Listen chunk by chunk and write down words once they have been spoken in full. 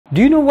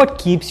Do you know what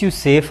keeps you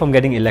safe from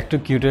getting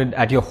electrocuted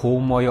at your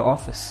home or your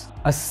office?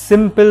 A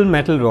simple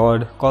metal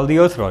rod called the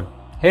earth rod.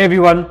 Hey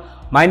everyone,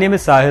 my name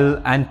is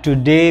Sahil and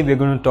today we're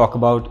going to talk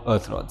about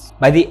earth rods.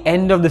 By the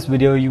end of this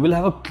video, you will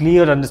have a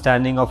clear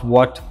understanding of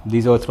what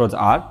these earth rods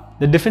are,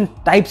 the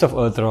different types of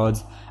earth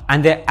rods,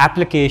 and their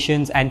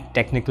applications and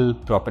technical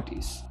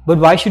properties. But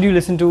why should you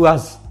listen to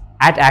us?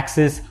 At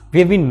Axis, we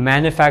have been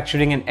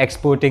manufacturing and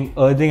exporting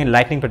earthing and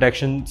lightning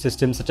protection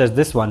systems such as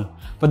this one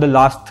for the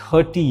last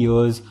 30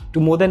 years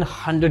to more than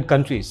 100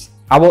 countries.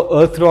 Our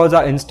earth rods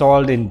are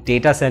installed in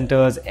data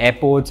centers,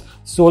 airports,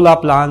 solar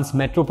plants,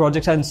 metro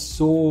projects, and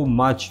so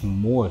much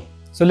more.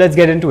 So let's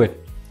get into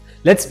it.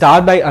 Let's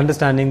start by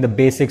understanding the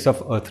basics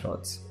of earth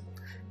rods.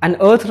 An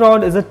earth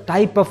rod is a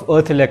type of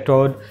earth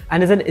electrode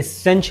and is an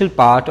essential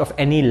part of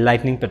any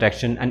lightning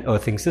protection and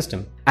earthing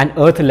system. An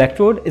earth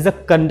electrode is a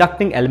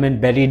conducting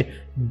element buried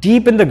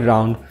deep in the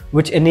ground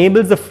which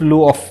enables the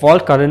flow of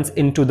fault currents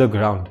into the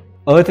ground.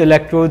 Earth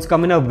electrodes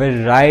come in a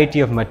variety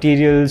of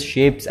materials,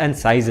 shapes and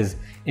sizes,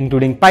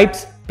 including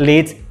pipes,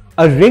 plates,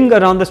 a ring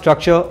around the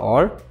structure,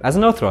 or as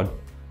an earth rod.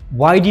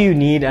 Why do you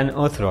need an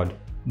earth rod?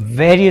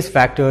 Various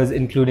factors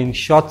including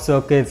short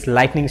circuits,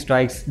 lightning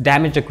strikes,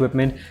 damaged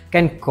equipment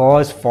can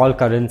cause fault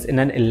currents in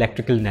an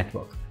electrical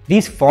network.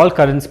 These fault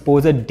currents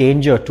pose a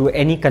danger to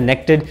any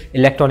connected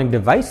electronic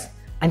device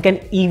and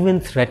can even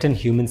threaten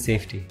human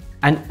safety.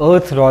 An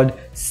earth rod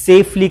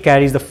safely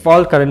carries the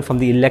fault current from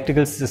the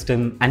electrical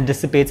system and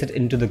dissipates it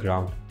into the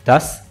ground.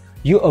 Thus,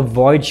 you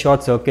avoid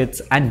short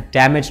circuits and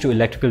damage to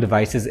electrical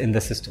devices in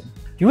the system.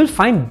 You will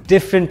find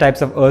different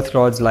types of earth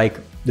rods, like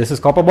this is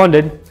copper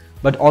bonded,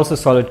 but also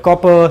solid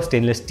copper,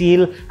 stainless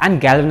steel and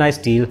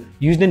galvanized steel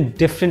used in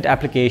different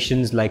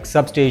applications like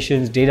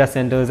substations, data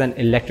centers and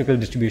electrical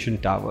distribution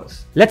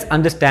towers. Let's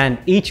understand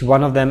each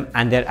one of them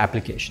and their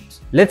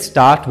applications. Let's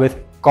start with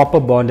copper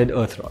bonded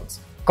earth rods.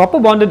 Copper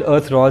bonded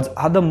earth rods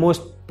are the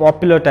most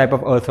popular type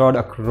of earth rod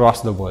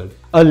across the world.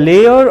 A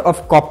layer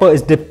of copper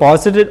is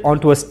deposited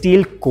onto a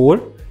steel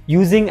core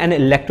using an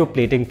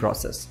electroplating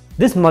process.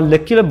 This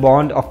molecular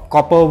bond of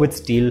copper with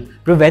steel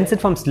prevents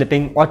it from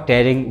slipping or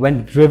tearing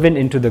when driven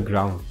into the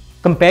ground.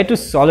 Compared to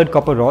solid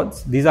copper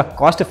rods, these are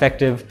cost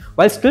effective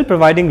while still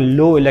providing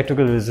low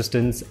electrical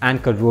resistance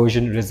and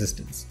corrosion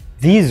resistance.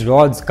 These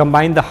rods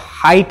combine the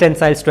high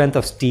tensile strength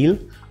of steel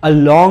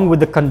along with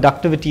the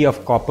conductivity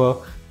of copper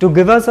to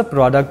give us a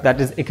product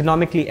that is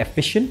economically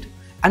efficient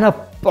and a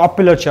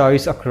popular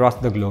choice across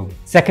the globe.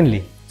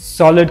 Secondly,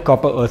 solid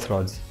copper earth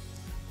rods.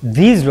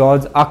 These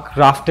rods are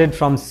crafted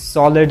from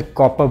solid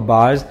copper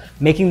bars,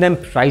 making them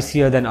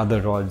pricier than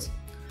other rods.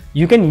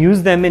 You can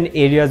use them in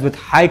areas with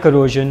high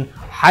corrosion,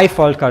 high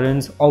fault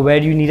currents, or where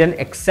you need an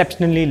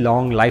exceptionally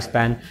long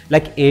lifespan,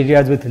 like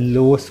areas with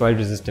low soil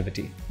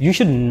resistivity. You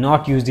should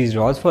not use these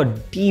rods for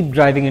deep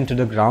driving into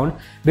the ground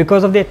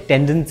because of their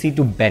tendency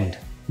to bend.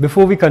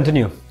 Before we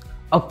continue,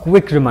 a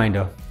quick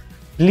reminder.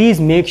 Please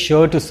make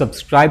sure to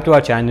subscribe to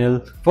our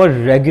channel for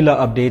regular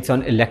updates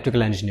on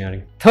electrical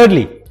engineering.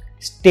 Thirdly,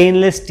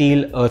 stainless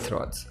steel earth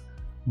rods.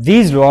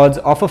 These rods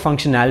offer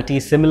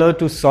functionality similar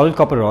to solid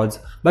copper rods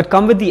but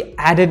come with the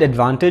added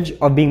advantage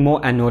of being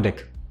more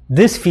anodic.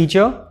 This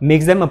feature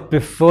makes them a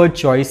preferred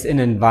choice in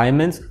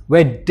environments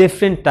where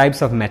different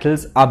types of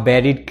metals are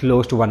buried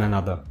close to one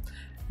another,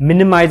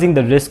 minimizing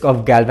the risk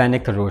of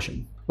galvanic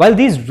corrosion. While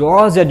these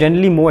rods are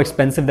generally more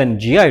expensive than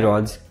GI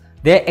rods,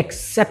 their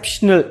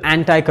exceptional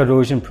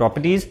anti-corrosion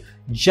properties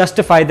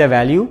justify their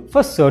value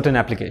for certain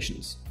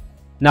applications.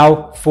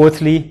 Now,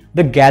 fourthly,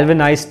 the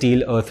galvanized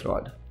steel earth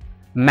rod.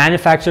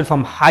 Manufactured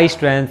from high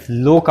strength,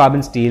 low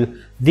carbon steel,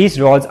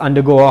 these rods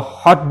undergo a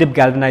hot dip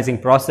galvanizing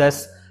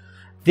process.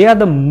 They are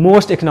the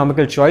most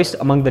economical choice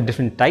among the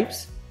different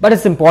types, but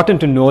it's important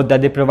to note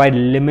that they provide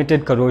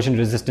limited corrosion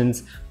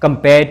resistance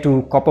compared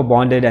to copper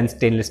bonded and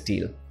stainless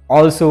steel.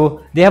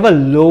 Also, they have a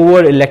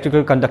lower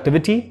electrical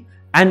conductivity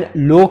and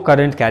low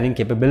current carrying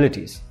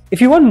capabilities.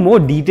 If you want more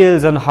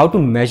details on how to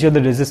measure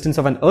the resistance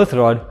of an earth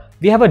rod,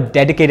 we have a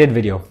dedicated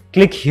video.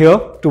 Click here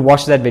to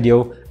watch that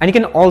video and you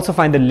can also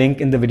find the link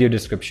in the video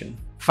description.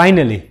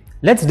 Finally,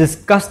 let's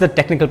discuss the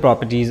technical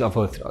properties of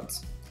earth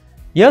rods.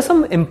 Here are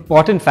some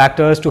important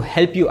factors to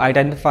help you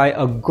identify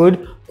a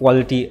good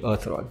quality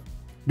earth rod.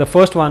 The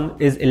first one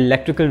is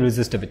electrical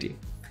resistivity.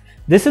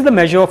 This is the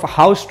measure of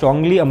how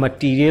strongly a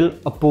material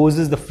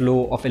opposes the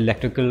flow of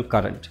electrical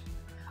current.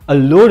 A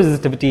low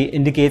resistivity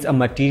indicates a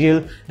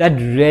material that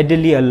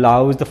readily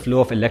allows the flow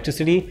of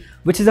electricity,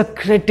 which is a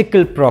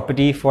critical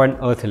property for an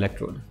earth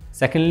electrode.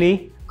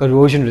 Secondly,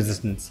 corrosion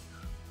resistance.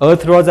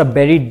 Earth rods are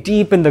buried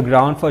deep in the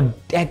ground for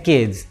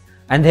decades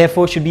and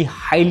therefore should be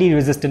highly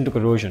resistant to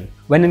corrosion.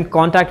 When in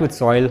contact with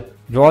soil,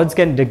 rods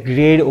can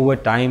degrade over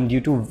time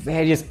due to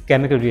various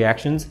chemical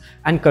reactions,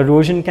 and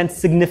corrosion can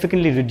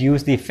significantly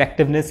reduce the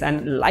effectiveness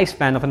and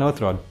lifespan of an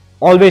earth rod.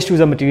 Always choose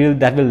a material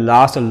that will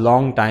last a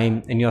long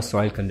time in your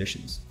soil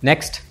conditions.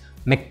 Next,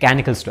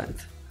 mechanical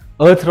strength.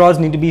 Earth rods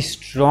need to be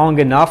strong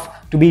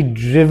enough to be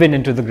driven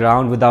into the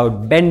ground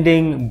without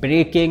bending,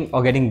 breaking,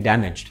 or getting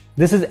damaged.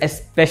 This is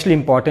especially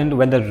important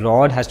when the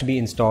rod has to be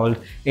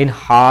installed in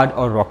hard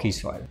or rocky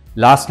soil.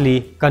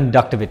 Lastly,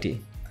 conductivity.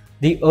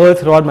 The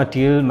earth rod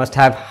material must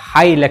have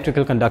high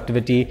electrical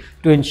conductivity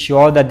to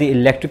ensure that the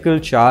electrical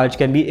charge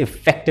can be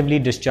effectively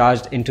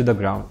discharged into the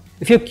ground.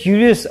 If you're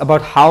curious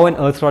about how an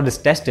earth rod is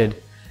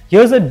tested,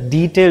 here's a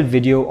detailed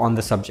video on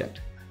the subject.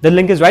 The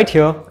link is right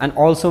here and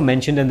also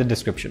mentioned in the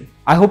description.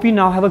 I hope you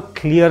now have a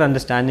clear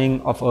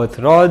understanding of earth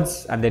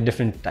rods and their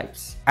different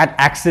types. At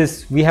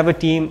Axis, we have a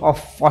team of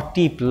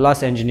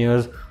 40+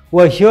 engineers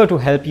who are here to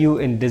help you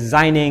in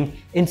designing,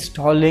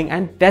 installing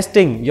and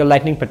testing your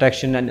lightning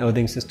protection and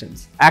earthing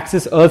systems.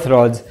 Axis earth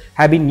rods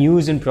have been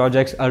used in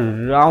projects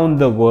around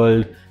the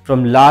world,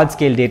 from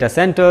large-scale data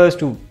centers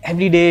to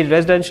everyday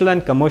residential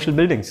and commercial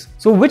buildings.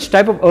 So which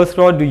type of earth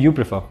rod do you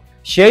prefer?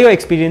 Share your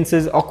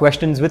experiences or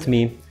questions with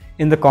me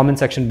in the comment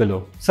section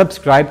below.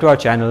 Subscribe to our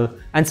channel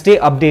and stay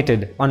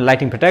updated on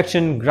lighting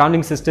protection,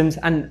 grounding systems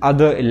and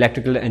other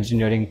electrical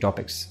engineering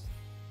topics.